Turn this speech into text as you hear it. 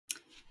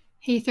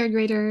Hey, third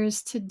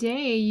graders,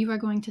 today you are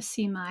going to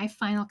see my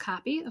final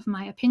copy of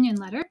my opinion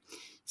letter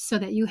so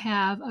that you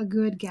have a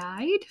good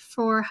guide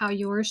for how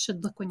yours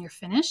should look when you're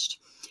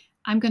finished.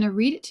 I'm going to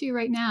read it to you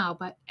right now,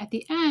 but at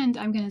the end,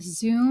 I'm going to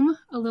zoom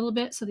a little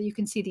bit so that you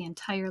can see the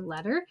entire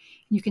letter.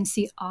 You can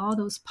see all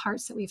those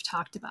parts that we've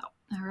talked about.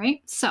 All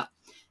right, so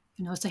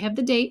you notice I have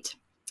the date,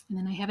 and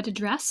then I have it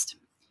addressed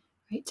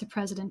right to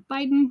President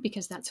Biden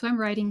because that's who I'm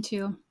writing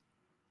to.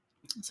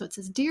 So it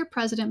says, Dear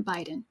President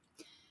Biden,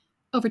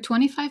 over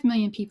 25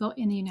 million people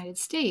in the United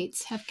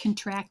States have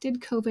contracted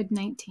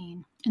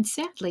COVID-19, and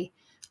sadly,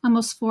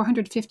 almost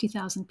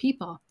 450,000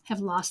 people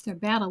have lost their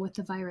battle with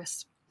the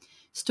virus.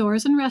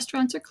 Stores and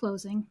restaurants are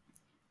closing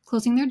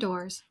their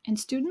doors, and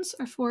students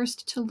are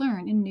forced to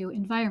learn in new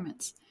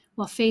environments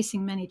while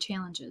facing many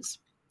challenges.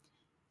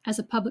 As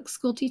a public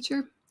school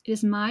teacher, it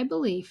is my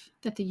belief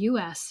that the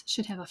U.S.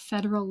 should have a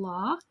federal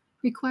law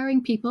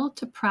requiring people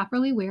to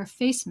properly wear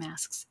face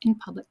masks in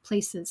public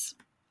places.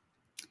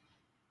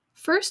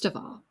 First of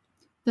all,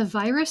 the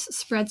virus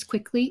spreads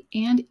quickly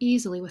and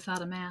easily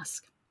without a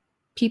mask.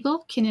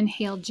 People can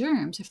inhale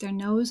germs if their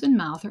nose and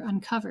mouth are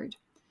uncovered.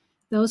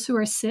 Those who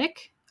are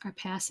sick are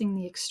passing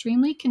the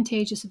extremely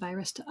contagious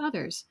virus to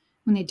others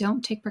when they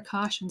don't take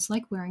precautions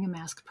like wearing a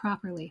mask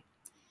properly.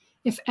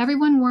 If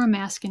everyone wore a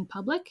mask in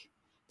public,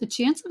 the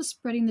chance of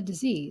spreading the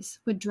disease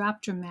would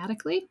drop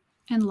dramatically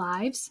and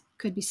lives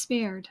could be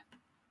spared.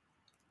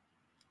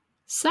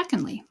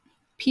 Secondly,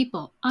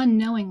 people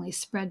unknowingly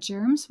spread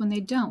germs when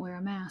they don't wear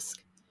a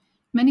mask.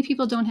 Many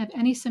people don't have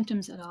any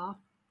symptoms at all,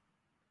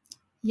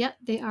 yet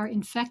they are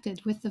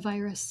infected with the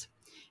virus.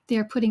 They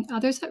are putting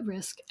others at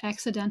risk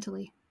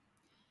accidentally.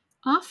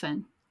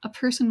 Often, a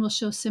person will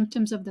show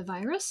symptoms of the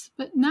virus,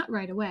 but not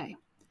right away.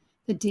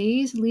 The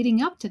days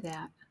leading up to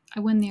that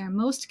are when they are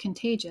most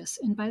contagious,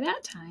 and by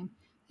that time,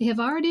 they have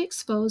already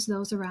exposed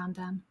those around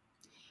them.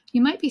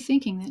 You might be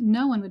thinking that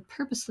no one would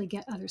purposely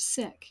get others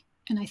sick,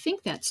 and I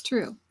think that's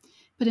true.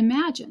 But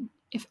imagine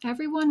if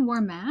everyone wore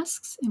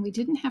masks and we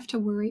didn't have to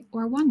worry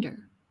or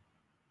wonder.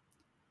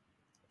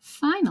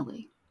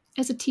 Finally,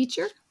 as a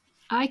teacher,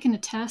 I can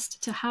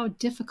attest to how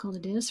difficult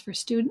it is for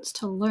students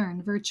to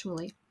learn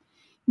virtually.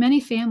 Many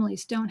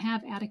families don't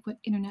have adequate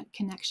internet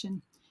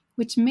connection,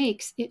 which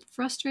makes it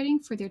frustrating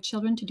for their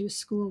children to do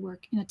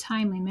schoolwork in a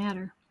timely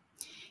manner.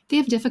 They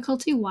have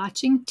difficulty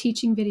watching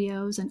teaching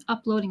videos and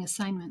uploading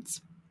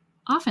assignments.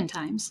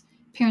 Oftentimes,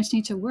 parents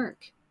need to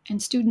work,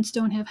 and students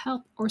don't have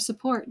help or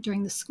support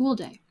during the school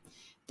day.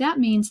 That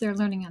means they're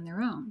learning on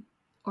their own,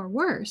 or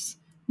worse,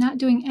 not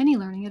doing any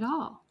learning at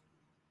all.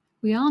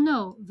 We all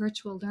know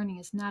virtual learning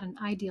is not an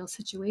ideal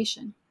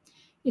situation.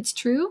 It's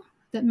true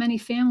that many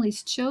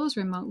families chose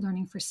remote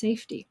learning for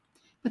safety,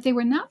 but they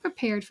were not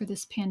prepared for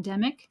this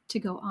pandemic to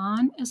go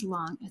on as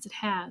long as it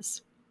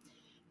has.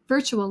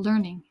 Virtual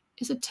learning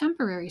is a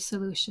temporary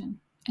solution,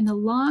 and the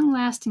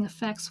long-lasting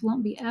effects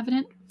won't be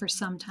evident for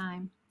some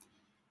time.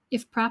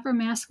 If proper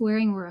mask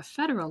wearing were a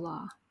federal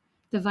law,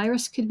 the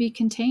virus could be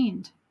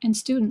contained, and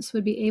students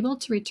would be able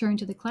to return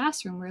to the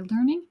classroom where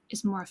learning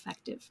is more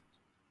effective.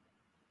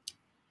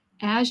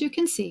 As you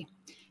can see,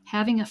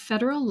 having a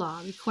federal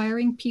law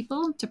requiring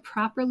people to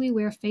properly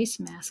wear face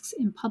masks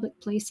in public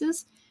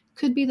places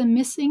could be the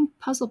missing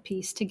puzzle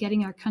piece to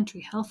getting our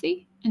country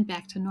healthy and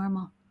back to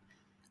normal.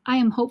 I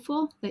am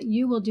hopeful that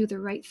you will do the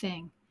right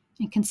thing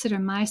and consider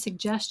my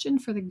suggestion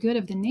for the good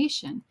of the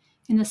nation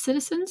and the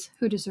citizens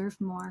who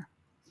deserve more.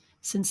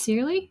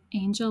 Sincerely,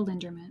 Angel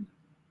Linderman.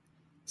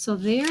 So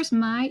there's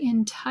my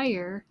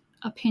entire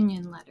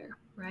opinion letter,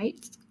 right?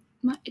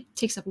 It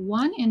takes up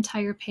one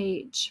entire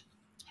page.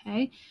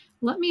 Okay,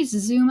 let me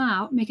zoom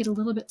out, make it a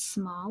little bit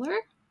smaller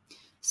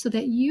so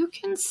that you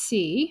can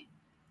see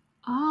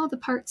all the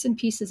parts and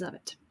pieces of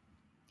it.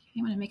 Okay,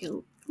 I'm going to make it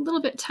a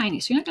little bit tiny,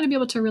 so you're not going to be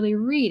able to really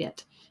read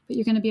it, but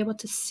you're going to be able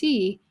to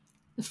see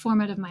the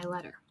format of my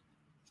letter.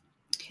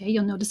 Okay,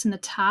 you'll notice in the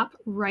top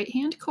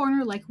right-hand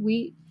corner, like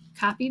we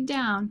copied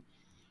down,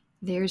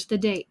 there's the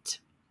date.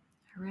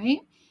 All right,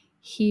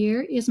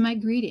 here is my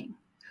greeting,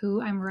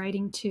 who I'm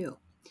writing to.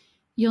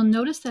 You'll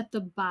notice that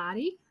the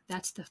body,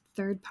 that's the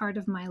third part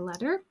of my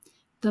letter,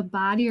 the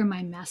body or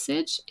my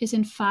message is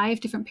in 5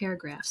 different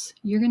paragraphs.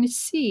 You're going to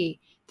see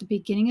the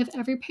beginning of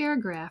every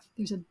paragraph,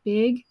 there's a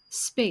big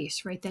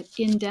space, right? That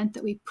indent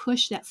that we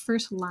push that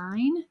first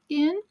line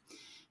in.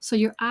 So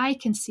your eye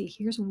can see,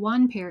 here's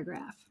one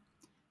paragraph,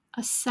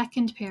 a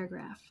second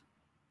paragraph,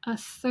 a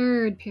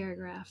third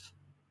paragraph,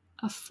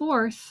 a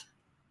fourth,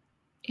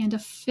 and a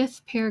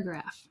fifth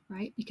paragraph,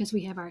 right? Because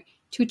we have our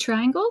 2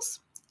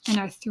 triangles and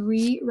our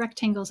 3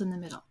 rectangles in the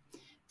middle.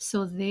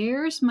 So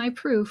there's my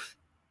proof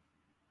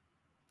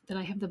that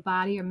I have the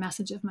body or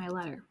message of my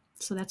letter.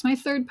 So that's my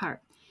third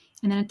part.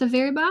 And then at the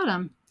very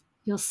bottom,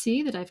 you'll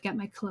see that I've got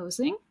my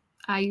closing.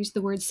 I use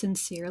the word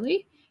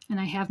sincerely, and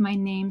I have my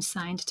name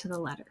signed to the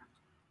letter.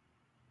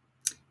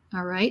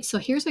 All right, so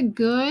here's a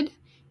good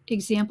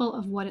example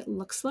of what it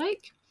looks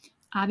like.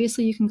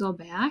 Obviously, you can go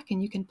back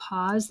and you can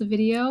pause the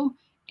video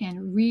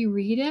and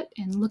reread it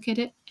and look at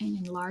it and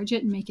enlarge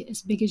it and make it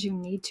as big as you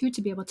need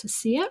to be able to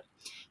see it.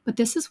 But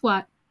this is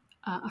what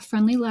a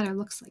friendly letter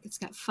looks like. It's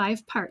got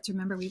 5 parts.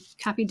 Remember, we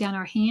copied down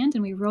our hand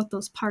and we wrote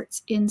those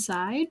parts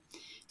inside.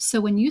 So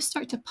when you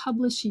start to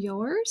publish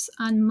yours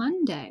on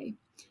Monday,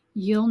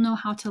 you'll know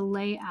how to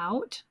lay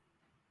out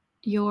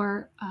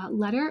your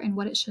letter and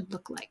what it should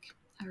look like.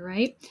 All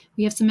right.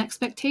 We have some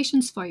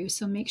expectations for you.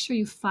 So make sure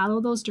you follow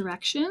those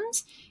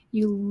directions.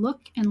 You look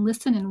and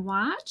listen and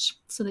watch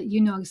so that you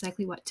know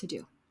exactly what to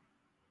do.